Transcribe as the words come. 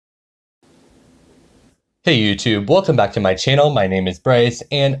Hey YouTube, welcome back to my channel. My name is Bryce,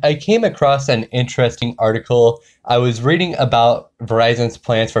 and I came across an interesting article. I was reading about Verizon's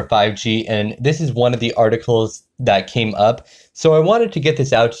plans for 5G, and this is one of the articles that came up. So I wanted to get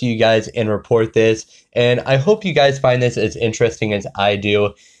this out to you guys and report this, and I hope you guys find this as interesting as I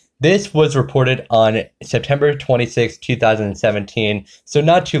do. This was reported on September 26, 2017, so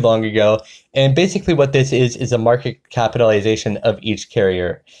not too long ago. And basically what this is a market capitalization of each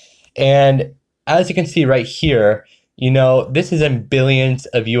carrier. And as you can see right here, this is in billions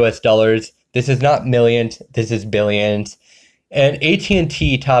of US dollars. This is not millions, this is billions. And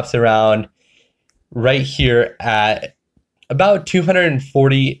AT&T tops around right here at about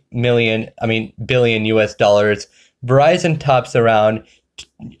 240 billion US dollars. Verizon tops around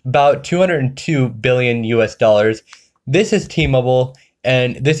about 202 billion US dollars. This is T-Mobile,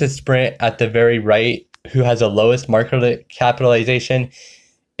 and this is Sprint at the very right, who has the lowest market capitalization.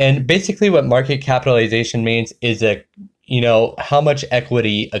 And basically what market capitalization means is how much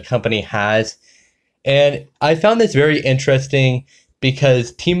equity a company has. And I found this very interesting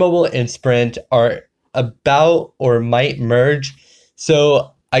because T-Mobile and Sprint are about or might merge.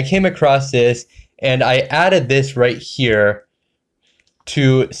 So I came across this and I added this right here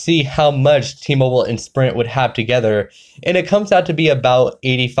to see how much T-Mobile and Sprint would have together. And it comes out to be about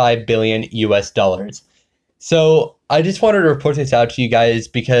 85 billion US dollars. So I just wanted to report this out to you guys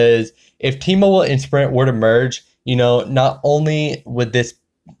because if T-Mobile and Sprint were to merge, not only would this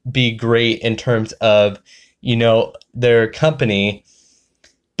be great in terms of, their company,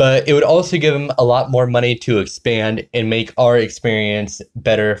 but it would also give them a lot more money to expand and make our experience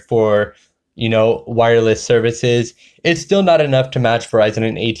better for, wireless services. It's still not enough to match Verizon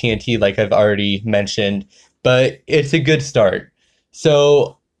and AT&T like I've already mentioned, but it's a good start.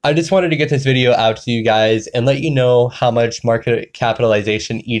 So I just wanted to get this video out to you guys and let you know how much market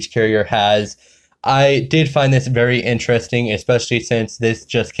capitalization each carrier has. I did find this very interesting, especially since this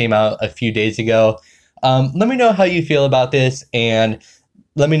just came out a few days ago. Let me know how you feel about this, and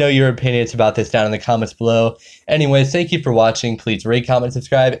let me know your opinions about this down in the comments below. Anyways, thank you for watching. Please rate, comment,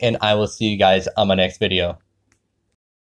 subscribe, and I will see you guys on my next video.